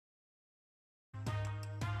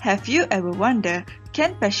Have you ever wondered,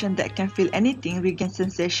 can patients that can feel anything regain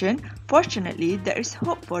sensation? Fortunately, there is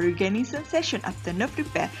hope for regaining sensation after nerve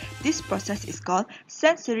repair. This process is called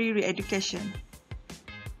sensory reeducation.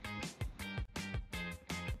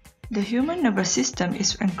 The human nervous system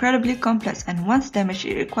is incredibly complex, and once damaged,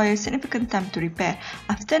 it requires significant time to repair.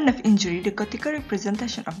 After nerve injury, the cortical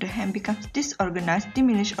representation of the hand becomes disorganized,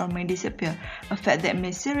 diminished, or may disappear, a fact that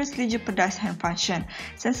may seriously jeopardize hand function.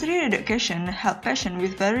 Sensory reeducation helps patients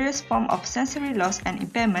with various forms of sensory loss and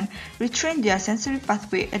impairment retrain their sensory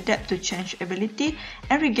pathway, adapt to change ability,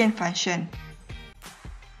 and regain function.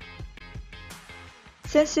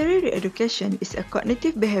 Sensory reeducation is a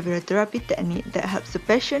cognitive behavioral therapy technique that helps the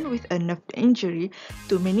patient with a nerve injury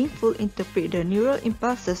to meaningfully interpret the neural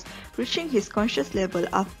impulses reaching his conscious level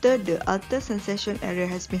after the altered sensation area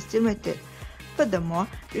has been stimulated. Furthermore,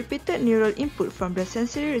 repeated neural input from the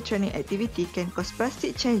sensory retraining activity can cause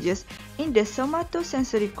plastic changes in the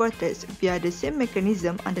somatosensory cortex via the same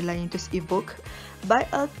mechanism underlying those evoked by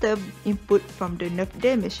altered input from the nerve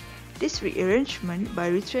damage. This rearrangement by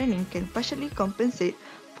retraining can partially compensate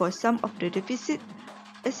for some of the deficit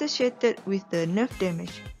associated with the nerve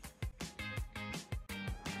damage.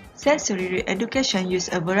 Sensory reeducation uses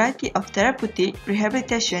a variety of therapeutic,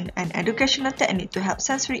 rehabilitation, and educational techniques to help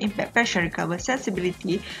sensory impaired patients recover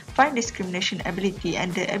sensibility, find discrimination ability,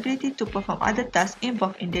 and the ability to perform other tasks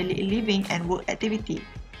involved in daily living and work activity.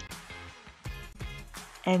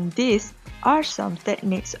 And these are some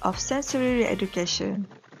techniques of sensory reeducation.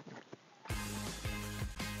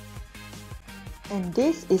 And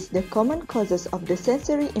this is the common causes of the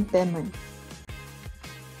sensory impairment.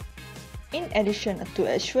 In addition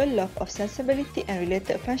to actual loss of sensibility and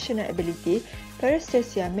related functional ability,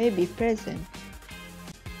 paresthesia may be present.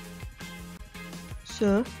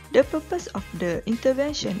 So, the purpose of the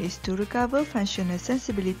intervention is to recover functional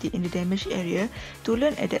sensibility in the damaged area, to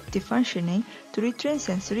learn adaptive functioning, to retrain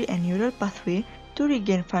sensory and neural pathway, to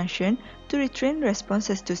regain function, to retrain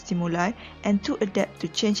responses to stimuli, and to adapt to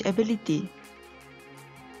change ability.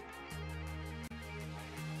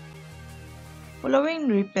 Following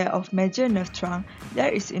repair of major nerve trunk, there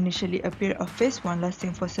is initially a period of phase 1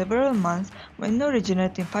 lasting for several months when no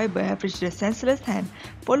regenerating fiber have reached the senseless hand,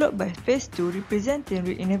 followed by phase 2 representing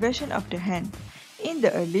reinnervation of the hand. In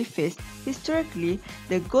the early phase, historically,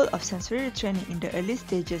 the goal of sensory retraining in the early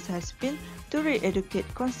stages has been to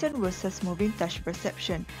re-educate constant versus moving touch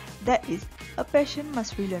perception. That is, a patient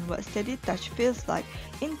must relearn what steady touch feels like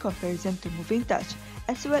in comparison to moving touch,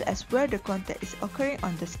 as well as where the contact is occurring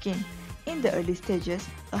on the skin. In the early stages,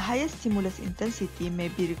 a higher stimulus intensity may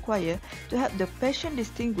be required to help the patient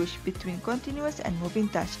distinguish between continuous and moving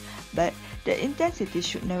touch, but the intensity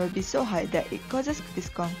should never be so high that it causes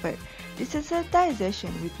discomfort.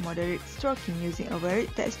 Desensitization with moderate stroking using a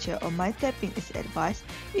varied texture or mild tapping is advised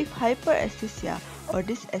if hyperesthesia or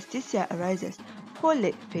dysesthesia arises. For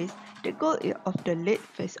late phase, the goal of the late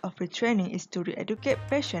phase of retraining is to re-educate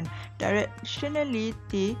patient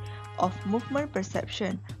directionality of movement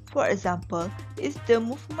perception. For example, is the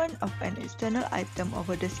movement of an external item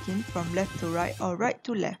over the skin from left to right or right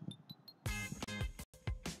to left.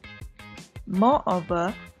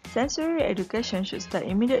 Moreover, sensory education should start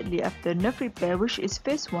immediately after nerve repair, which is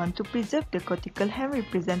phase 1, to preserve the cortical hand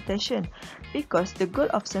representation, because the goal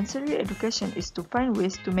of sensory education is to find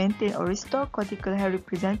ways to maintain or restore cortical hand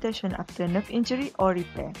representation after nerve injury or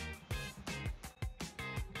repair.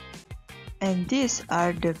 And these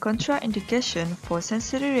are the contraindications for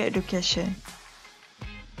sensory reeducation.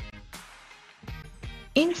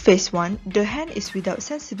 In phase 1, the hand is without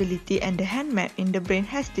sensibility and the hand map in the brain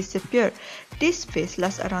has disappeared. This phase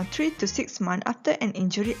lasts around 3 to 6 months after an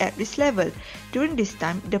injury at this level. During this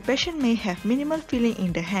time, the patient may have minimal feeling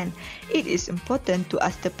in the hand. It is important to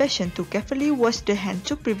ask the patient to carefully wash the hand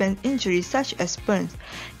to prevent injuries such as burns.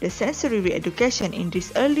 The sensory reeducation in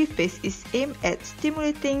this early phase is aimed at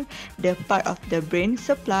stimulating the part of the brain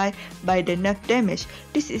supplied by the nerve damage.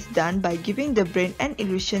 This is done by giving the brain an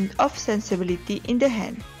illusion of sensibility in the hand.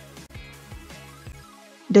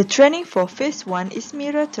 The training for phase 1 is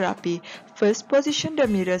mirror therapy. First, position the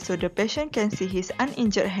mirror so the patient can see his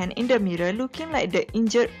uninjured hand in the mirror looking like the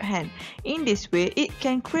injured hand. In this way, it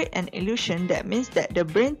can create an illusion that means that the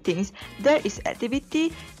brain thinks there is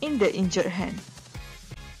activity in the injured hand.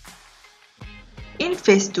 In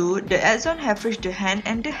phase 2, the axon have reached the hand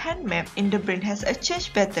and the hand map in the brain has a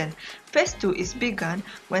change pattern. Phase 2 is begun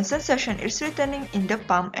when sensation is returning in the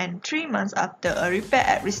palm and 3 months after a repair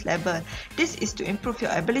at wrist level. This is to improve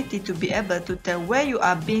your ability to be able to tell where you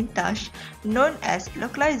are being touched, known as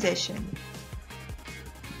localization.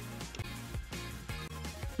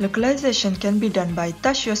 Localization can be done by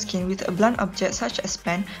touch your skin with a blunt object such as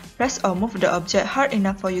pen, press or move the object hard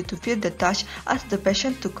enough for you to feel the touch, ask the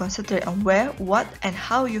patient to concentrate on where, what and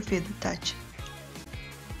how you feel the touch.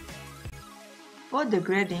 For the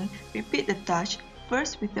grading, repeat the touch,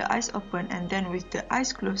 first with the eyes open and then with the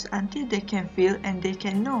eyes closed until they can feel and they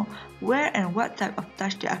can know where and what type of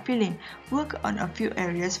touch they are feeling. Work on a few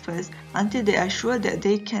areas first until they are sure that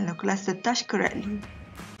they can localize the touch correctly.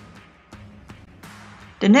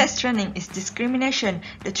 The next training is discrimination.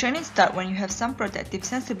 The training starts when you have some protective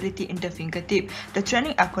sensibility in the fingertip. The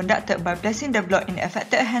training are conducted by placing the block in the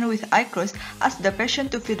affected hand with eye closed, ask the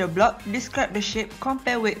patient to feel the block, describe the shape,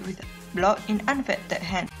 compare weight with block in unaffected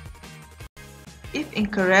hand. If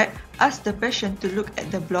incorrect, ask the patient to look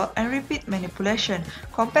at the block and repeat manipulation.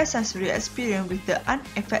 Compare sensory experience with the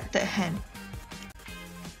unaffected hand.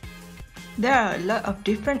 There are a lot of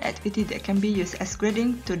different activities that can be used as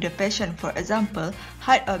grading to the patient. For example,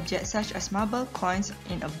 hide objects such as marble coins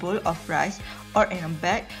in a bowl of rice or in a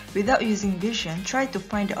bag. Without using vision, try to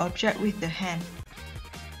find the object with the hand.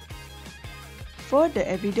 For the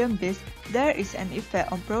evidence base, there is an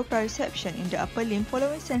effect on proprioception in the upper limb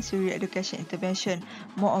following sensory education intervention.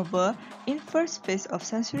 Moreover, in first phase of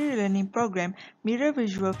sensory learning program, mirror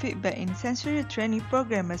visual feedback in sensory training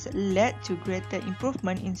programmers led to greater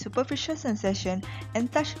improvement in superficial sensation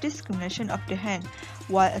and touch discrimination of the hand,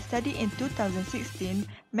 while a study in 2016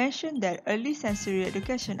 mentioned that early sensory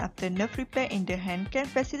education after nerve repair in the hand can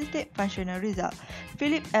facilitate functional results.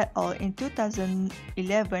 Philip et al. In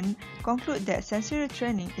 2011 conclude that sensory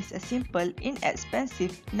training is a simple,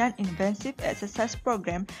 inexpensive, non-invasive exercise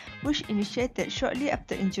program which initiated shortly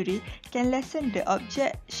after injury can lessen the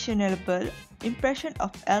objectionable impression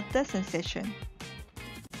of altered sensation.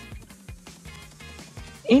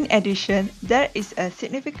 In addition, there is a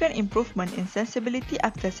significant improvement in sensibility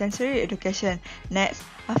after sensory education. Next,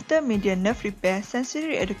 after median nerve repair,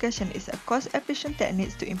 sensory education is a cost-efficient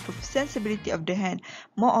technique to improve sensibility of the hand.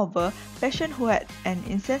 Moreover, patients who had an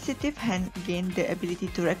insensitive hand gain the ability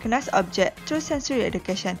to recognize objects through sensory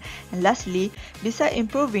education. And lastly, besides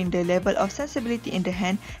improving the level of sensibility in the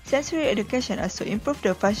hand, sensory education also improves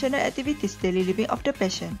the functional activities daily living of the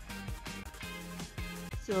patient.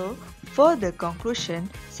 So, for the conclusion,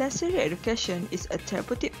 sensory education is a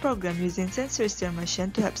therapeutic program using sensory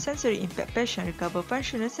stimulation to help sensory impaired patients recover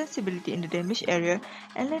functional sensibility in the damaged area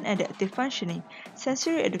and learn adaptive functioning.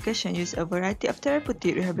 Sensory education uses a variety of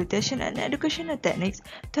therapeutic, rehabilitation and educational techniques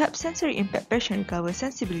to help sensory impaired patients recover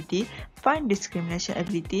sensibility, find discrimination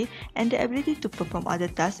ability, and the ability to perform other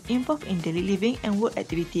tasks involved in daily living and work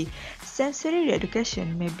activity. Sensory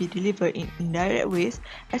re-education may be delivered in indirect ways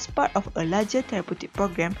as part of a larger therapeutic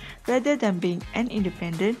program rather than being an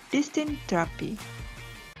independent, distinct therapy.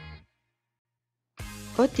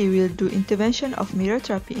 OT will do intervention of mirror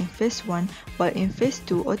therapy in phase 1, while in phase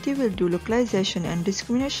 2, OT will do localization and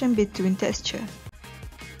discrimination between texture.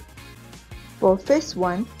 For phase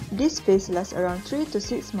 1, this phase lasts around 3 to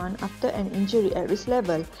 6 months after an injury at risk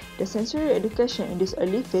level. The sensory education in this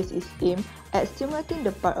early phase is aimed at stimulating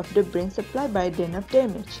the part of the brain supplied by the nerve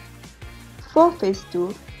damage. For phase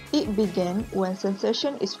 2, it began when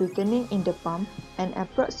sensation is returning in the palm and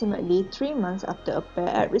approximately 3 months after a pair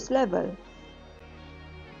at risk level.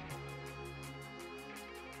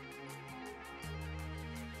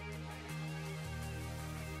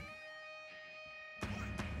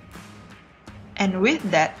 And with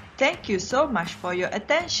that, thank you so much for your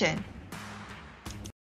attention.